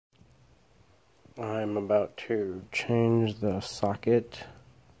I'm about to change the socket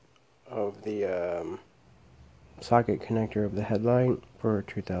of the socket connector of the headlight for a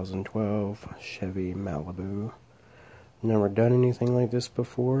 2012 Chevy Malibu. Never done anything like this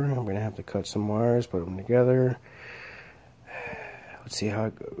before. I'm going to have to cut some wires, put them together. Let's see how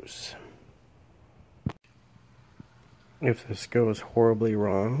it goes. If this goes horribly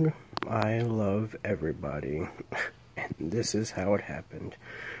wrong, I love everybody. And this is how it happened.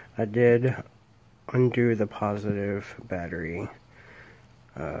 I did undo the positive battery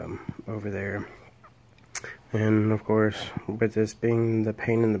over there. And of course, with this being the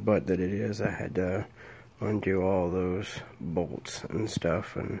pain in the butt that it is, I had to undo all those bolts and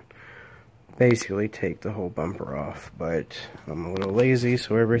stuff and basically take the whole bumper off. But I'm a little lazy,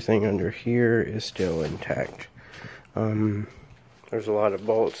 so everything under here is still intact. There's a lot of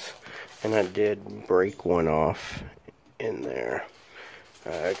bolts, and I did break one off in there.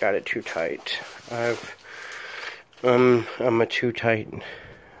 I got it too tight. I'm a too tight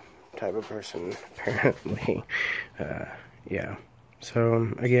type of person, apparently. Yeah.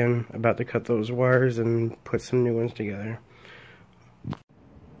 So, again, about to cut those wires and put some new ones together.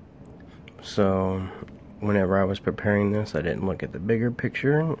 So, whenever I was preparing this, I didn't look at the bigger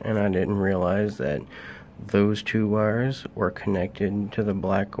picture, and I didn't realize that those two wires were connected to the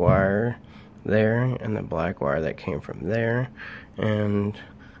black wire there, and the black wire that came from there. And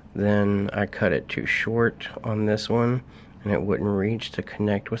then I cut it too short on this one, and it wouldn't reach to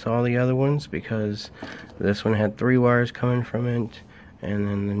connect with all the other ones, because this one had 3 wires coming from it, and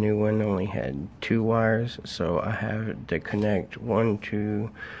then the new one only had 2 wires. So I have to connect 1, 2,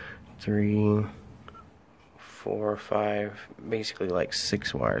 3, 4, 5, basically like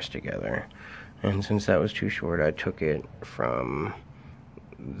 6 wires together. And since that was too short, I took it from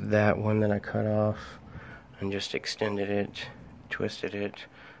that one that I cut off and just extended it, twisted it,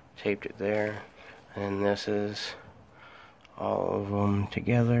 taped it there. And this is all of them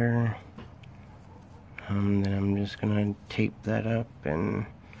together. Then I'm just gonna tape that up and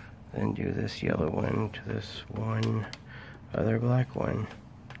then do this yellow one to this one other black one.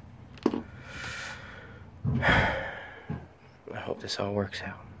 I hope this all works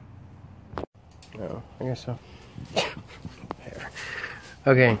out. No, I guess so. There.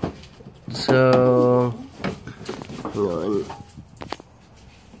 Okay, so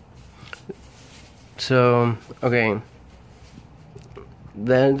okay,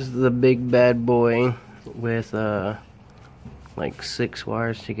 that's the big bad boy with like 6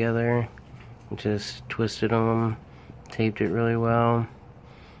 wires together. Just twisted them, taped it really well,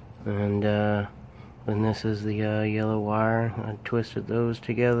 and then this is the yellow wire. I twisted those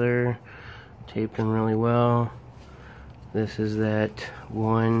together, taped them really well. This is that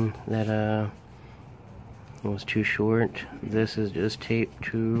one that was too short. This is just taped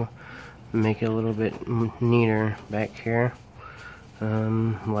to make it a little bit neater back here.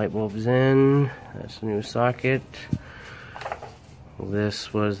 Light bulb's in. That's the new socket.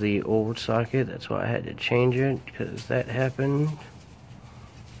 This was the old socket. That's why I had to change it, because that happened.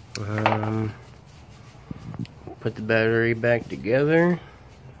 Put the battery back together.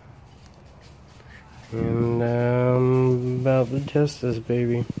 And about to test this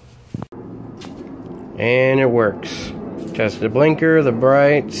baby. And it works. Test the blinker, the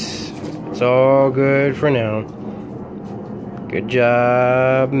brights. It's all good for now. Good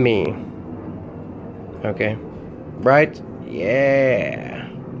job, me. Okay. Bright? Yeah.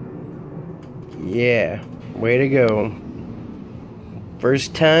 Yeah. Way to go.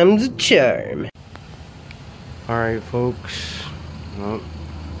 First time's a charm. Alright, folks. Oh,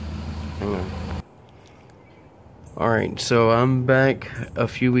 hang on. Alright, so I'm back a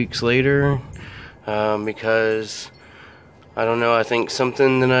few weeks later because I don't know, I think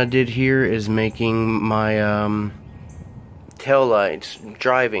something that I did here is making my tail lights,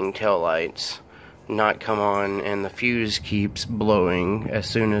 driving tail lights, not come on, and the fuse keeps blowing as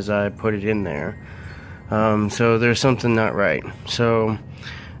soon as I put it in there. So there's something not right. So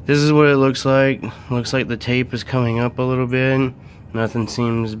this is what it looks like. Looks like the tape is coming up a little bit. Nothing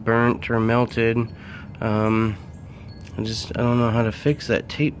seems burnt or melted. I don't know how to fix that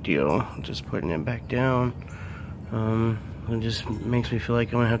tape deal. Just putting it back down. It just makes me feel like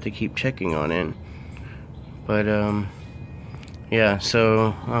I'm gonna have to keep checking on it. But yeah,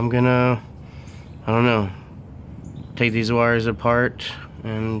 so I'm gonna, I don't know, take these wires apart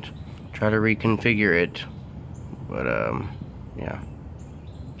and try to reconfigure it. But yeah,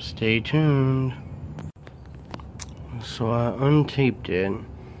 stay tuned. So I untaped it,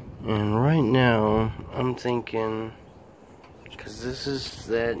 and right now I'm thinking, because this is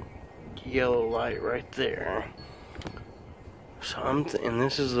that yellow light right there, So and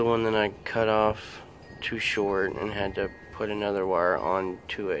this is the one that I cut off too short and had to put another wire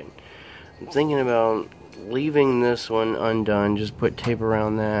onto it. I'm thinking about leaving this one undone, just put tape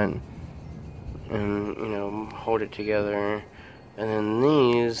around that and, you know, hold it together. And then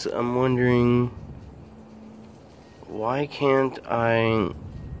these, I'm wondering, why can't I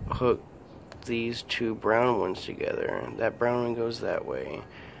hook these two brown ones together? That brown one goes that way,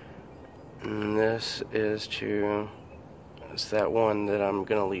 and this is it's that one that I'm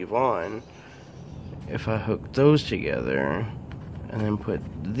gonna leave on. If I hook those together and then put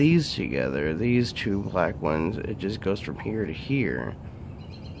these together, these two black ones, it just goes from here to here,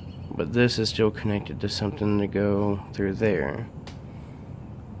 but this is still connected to something to go through there.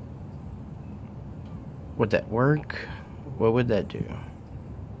 Would that work? What would that do?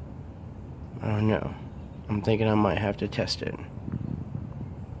 I don't know. I'm thinking I might have to test it.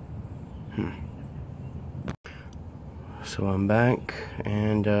 So I'm back,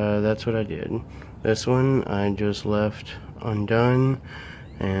 and that's what I did. This one I just left undone,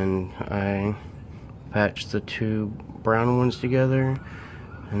 and I patched the two brown ones together,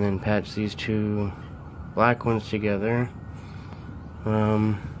 and then patched these two black ones together,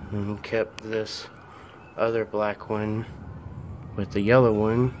 and kept this other black one with the yellow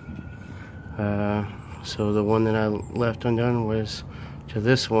one. So the one that I left undone was to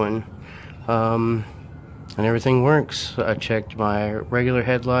this one. And everything works. I checked my regular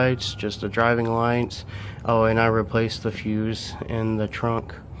headlights, just the driving lights. Oh, and I replaced the fuse in the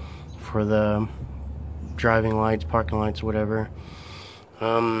trunk for the driving lights, parking lights, whatever.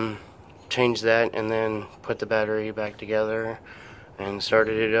 Changed that and then put the battery back together and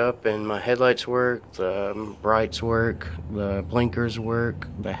started it up, and my headlights work, the brights work, the blinkers work,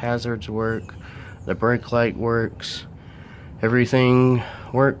 the hazards work, the brake light works. Everything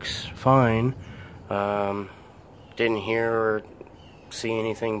works fine. Didn't hear or see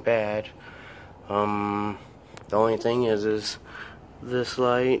anything bad. The only thing is this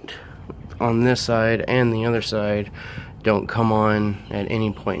light on this side and the other side don't come on at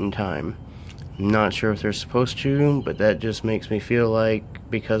any point in time. I'm not sure if they're supposed to, but that just makes me feel like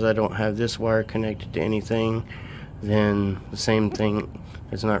because I don't have this wire connected to anything, then the same thing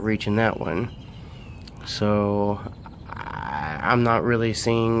is not reaching that one. So I'm not really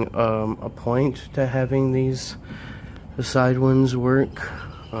seeing a point to having the side ones work.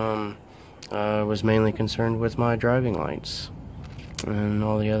 I was mainly concerned with my driving lights and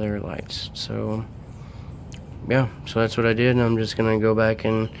all the other lights. So yeah, so that's what I did, and I'm just gonna go back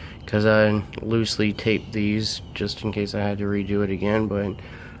and, because I loosely taped these just in case I had to redo it again, but I'm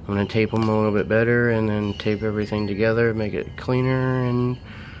gonna tape them a little bit better and then tape everything together, make it cleaner, and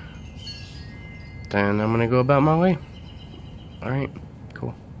then I'm gonna go about my way. Alright,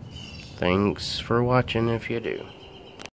 cool. Thanks for watching if you do.